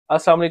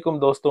अस्सलाम वालेकुम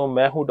दोस्तों,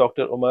 मैं हूं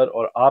डॉक्टर उमर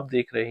और आप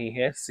देख रहे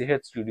हैं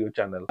सेहत स्टूडियो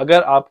चैनल।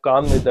 अगर आप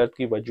कान में दर्द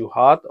की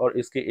वजूहात और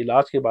इसके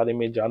इलाज के बारे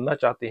में जानना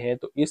चाहते हैं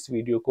तो इस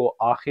वीडियो को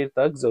आखिर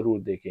तक जरूर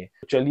देखें।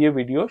 तो चलिए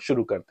वीडियो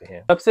शुरू करते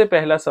हैं। सबसे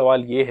पहला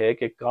सवाल ये है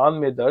कि कान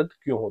में दर्द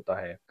क्यों होता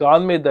है।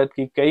 कान में दर्द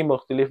की कई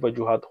मुख्तलिफ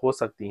वजूहात हो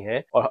सकती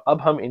हैं और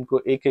अब हम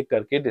इनको एक एक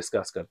करके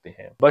डिस्कस करते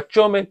हैं।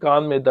 बच्चों में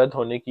कान में दर्द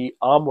होने की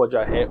आम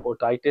वजह है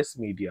ओटाइटिस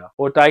मीडिया।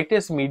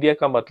 ओटाइटिस मीडिया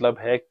का मतलब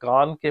है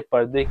कान के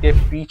पर्दे के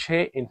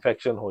पीछे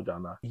इन्फेक्शन हो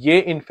जाना। ये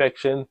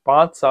इन्फेक्शन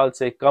 5 साल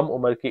से कम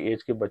उम्र की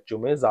एज के बच्चों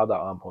में ज्यादा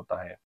आम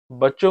होता है।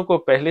 बच्चों को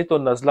पहले तो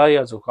नज़ला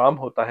या जुकाम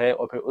होता है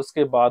और फिर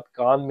उसके बाद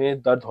कान में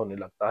दर्द होने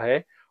लगता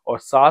है और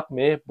साथ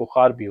में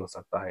बुखार भी हो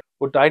सकता है।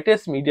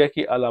 ओटाइटिस मीडिया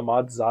की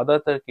अलामात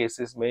ज्यादातर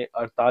केसेस में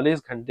 48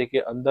 घंटे के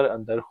अंदर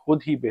अंदर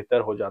खुद ही बेहतर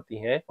हो जाती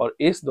हैं और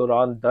इस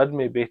दौरान दर्द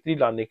में बेहतरी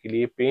लाने के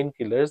लिए पेन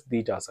किलर्स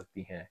दी जा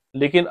सकती हैं।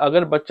 लेकिन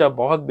अगर बच्चा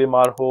बहुत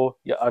बीमार हो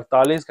या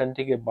 48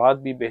 घंटे के बाद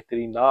भी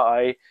बेहतरी ना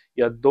आए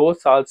या 2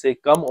 साल से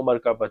कम उम्र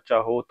का बच्चा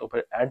हो तो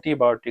फिर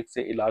एंटीबायोटिक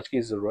से इलाज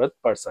की जरूरत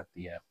पड़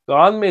सकती है।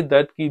 कान में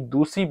दर्द की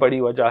दूसरी बड़ी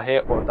वजह है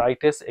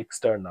ओटाइटिस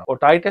एक्सटर्ना।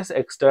 ओटाइटिस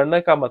एक्सटर्ना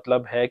का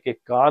मतलब है कि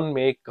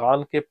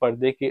कान के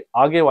पर्दे के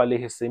आगे वाले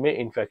हिस्से में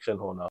इन्फेक्शन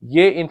होना।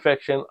 ये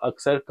इन्फेक्शन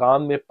अक्सर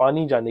कान में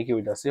पानी जाने की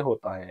वजह से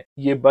होता है।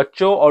 ये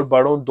बच्चों और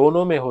बड़ों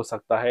दोनों में हो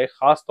सकता है,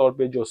 खास तौर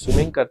पे जो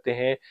स्विमिंग करते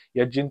हैं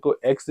या जिनको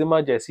एक्जिमा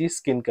जैसी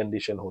स्किन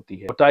कंडीशन होती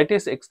है।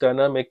 ओटाइटिस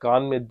एक्सटर्ना में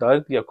कान में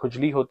दर्द या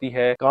खुजली होती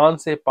है, कान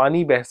से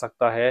पानी बह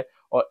सकता है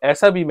और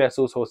ऐसा भी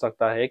महसूस हो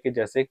सकता है कि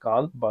जैसे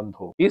कान बंद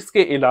हो।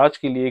 इसके इलाज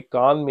के लिए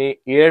कान में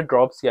एयर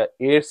ड्रॉप्स या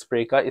एयर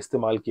स्प्रे का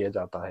इस्तेमाल किया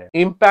जाता है।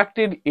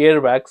 इम्पैक्टेड एयर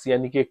वैक्स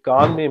यानी कि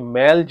कान में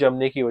मैल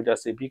जमने की वजह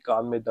से भी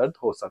कान में दर्द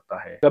हो सकता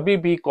है। कभी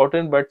भी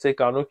कॉटन बड से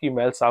कानों की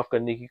मैल साफ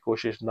करने की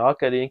कोशिश ना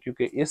करें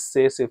क्योंकि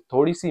इससे सिर्फ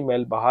थोड़ी सी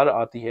मैल बाहर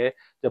आती है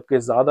जबकि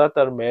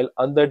ज्यादातर मैल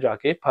अंदर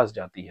जाके फंस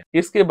जाती है।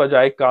 इसके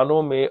बजाय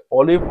कानों में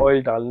ऑलिव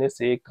ऑयल डालने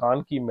से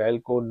कान की मैल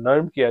को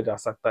नरम किया जा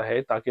सकता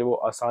है ताकि वो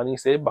आसानी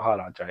से बाहर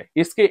आ जाए।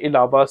 इसके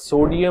अलावा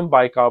सोडियम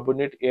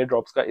बाइकार्बोनेट एयर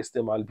ड्रॉप्स का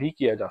इस्तेमाल भी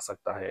किया जा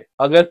सकता है।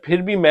 अगर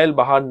फिर भी मैल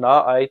बाहर ना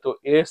आए तो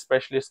एयर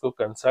स्पेशलिस्ट को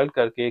कंसल्ट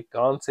करके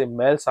कान से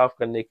मैल साफ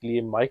करने के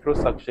लिए माइक्रो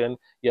सक्शन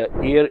या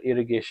एयर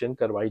इरिगेशन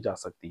करवाई जा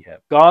सकती है।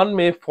 कान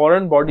में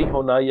फॉरेन बॉडी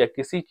होना या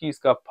किसी चीज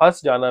का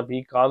फंस जाना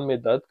भी कान में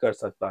दर्द कर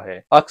सकता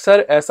है।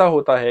 अक्सर ऐसा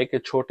होता है कि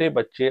छोटे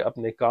बच्चे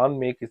अपने कान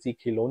में किसी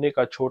खिलौने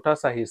का छोटा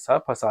सा हिस्सा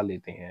फंसा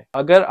लेते हैं।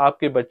 अगर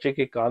आपके बच्चे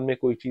के कान में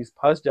कोई चीज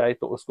फंस जाए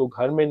तो उसको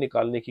घर में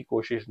निकालने की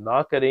कोशिश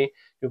ना करें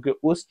क्योंकि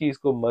उस चीज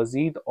को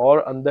मजीद और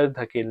अंदर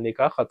धकेलने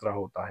का खतरा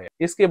होता है।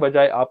 इसके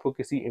बजाय आपको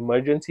किसी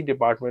इमरजेंसी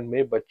डिपार्टमेंट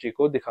में बच्चे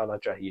को दिखाना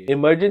चाहिए।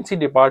 इमरजेंसी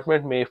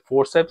डिपार्टमेंट में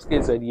फोर्सेप्स के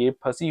जरिए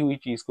फंसी हुई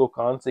चीज को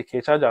कान से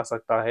खींचा जा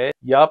सकता है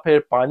या फिर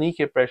पानी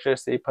के प्रेशर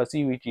से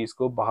फंसी हुई चीज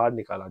को बाहर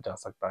निकाला जा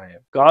सकता है।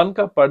 कान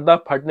का पर्दा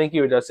फटने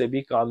की वजह से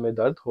भी कान में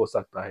दर्द हो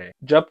सकता है।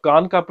 जब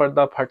कान का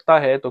पर्दा फटता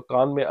है तो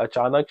कान में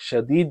अचानक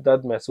शदीद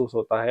दर्द महसूस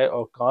होता है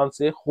और कान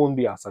से खून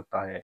भी आ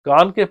सकता है।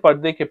 कान के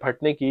पर्दे के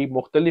फटने की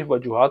मुख्तलिफ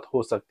वजूहात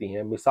हो सकती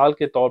हैं। मिसाल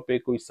के तौर पे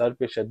कोई सर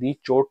पे शदीद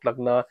चोट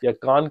लगना या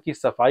कान की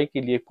सफाई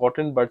के लिए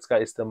कॉटन बड्स का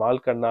इस्तेमाल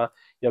करना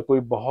या कोई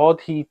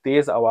बहुत ही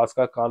तेज आवाज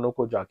का कानों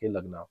को जाके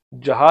लगना।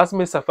 जहाज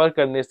में सफर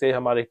करने से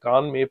हमारे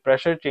कान में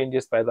प्रेशर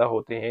चेंजेस पैदा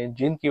होते हैं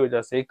जिनकी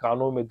वजह से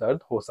कानों में दर्द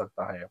हो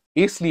सकता है।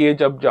 इसलिए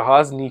जब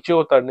जहाज नीचे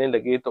उतरने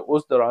लगे तो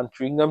उस दौरान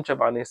च्युइंगम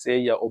चबाने से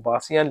या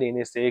उबासियां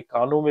लेने से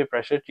कानों में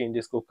प्रेशर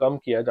चेंजेस को कम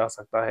किया जा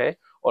सकता है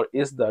और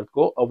इस दर्द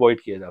को अवॉइड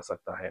किया जा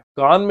सकता है।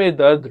 कान में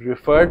दर्द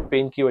रिफर्ड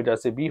पेन की वजह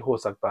से भी हो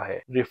सकता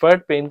है।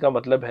 रिफर्ड पेन का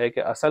मतलब है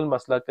कि असल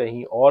मसला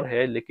कहीं और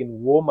है लेकिन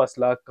वो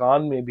मसला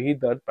कान में भी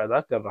दर्द पैदा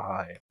कर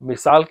रहा है।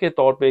 मिसाल के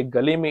तौर पे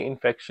गले में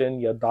इंफेक्शन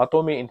या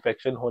दांतों में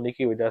इंफेक्शन होने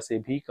की वजह से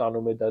भी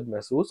कानों में दर्द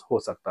महसूस हो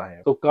सकता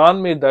है। तो कान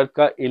में दर्द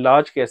का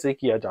इलाज कैसे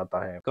किया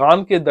जाता है।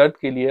 कान के दर्द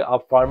के लिए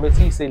आप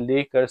फार्मेसी से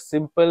लेकर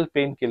सिंपल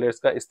पेन किलर्स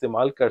का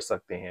इस्तेमाल कर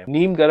सकते हैं।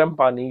 नीम गर्म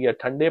पानी या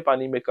ठंडे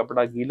पानी में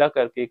कपड़ा गीला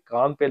करके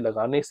कान पे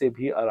लगाने से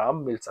भी आराम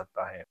मिल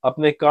सकता है।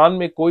 अपने कान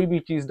में कोई भी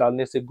चीज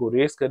डालने से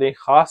गुरेज करें,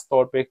 खास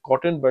तौर पे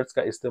कॉटन बड्स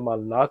का इस्तेमाल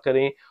ना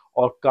करें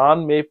और कान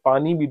में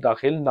पानी भी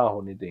दाखिल ना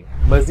होने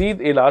दें।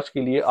 मजीद इलाज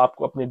के लिए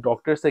आपको अपने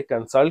डॉक्टर से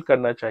कंसल्ट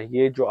करना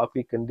चाहिए जो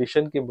आपकी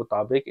कंडीशन के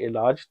मुताबिक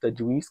इलाज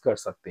तजवीज़ कर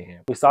सकते हैं।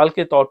 मिसाल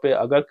के तौर पे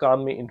अगर कान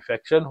में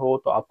इन्फेक्शन हो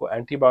तो आपको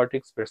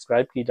एंटीबायोटिक्स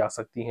प्रिस्क्राइब की जा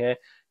सकती हैं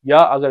या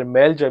अगर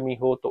मैल जमी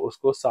हो तो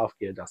उसको साफ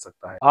किया जा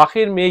सकता है।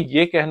 आखिर में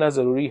ये कहना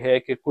जरूरी है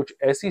कि कुछ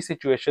ऐसी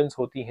सिचुएशंस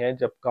होती हैं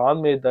जब कान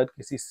में दर्द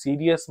किसी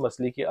सीरियस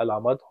मसले की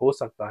अलामत हो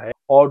सकता है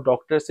और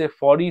डॉक्टर से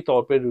फौरी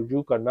तौर पर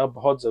रुजू करना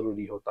बहुत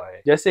जरूरी होता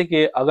है। जैसे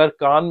कि अगर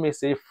कान में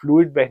से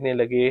फ्लूइड बहने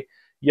लगे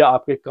या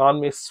आपके कान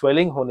में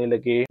स्वेलिंग होने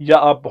लगे या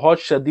आप बहुत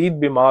शदीद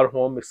बीमार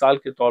हों, मिसाल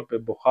के तौर पे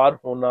बुखार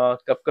होना,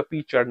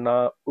 कपकपी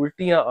चढ़ना,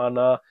 उल्टियां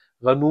आना,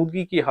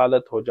 गनूदगी की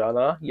हालत हो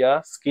जाना या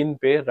स्किन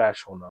पे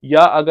रैश होना,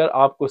 या अगर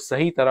आपको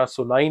सही तरह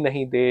सुनाई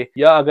नहीं दे,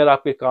 या अगर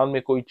आपके कान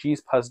में कोई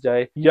चीज फंस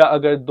जाए, या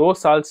अगर 2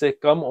 साल से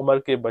कम उम्र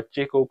के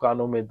बच्चे को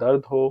कानों में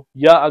दर्द हो,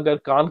 या अगर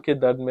कान के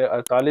दर्द में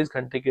 48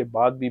 घंटे के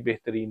बाद भी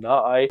बेहतरी ना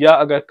आए, या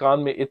अगर कान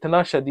में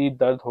इतना शदीद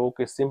दर्द हो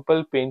कि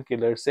सिंपल पेन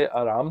किलर से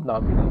आराम ना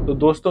मिले। तो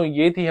दोस्तों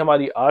ये थी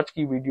हमारी आज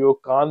की वीडियो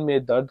कान में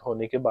दर्द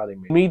होने के बारे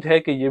में। उम्मीद है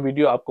कि ये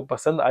वीडियो आपको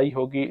पसंद आई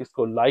होगी।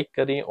 इसको लाइक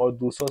करें और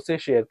दूसरों से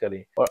शेयर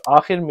करें, और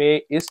आखिर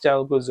में इस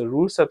चैनल को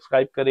जरूर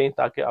सब्सक्राइब करें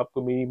ताकि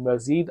आपको मेरी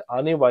मजीद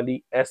आने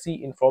वाली ऐसी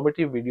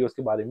इंफॉर्मेटिव वीडियोस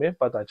के बारे में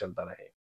पता चलता रहे।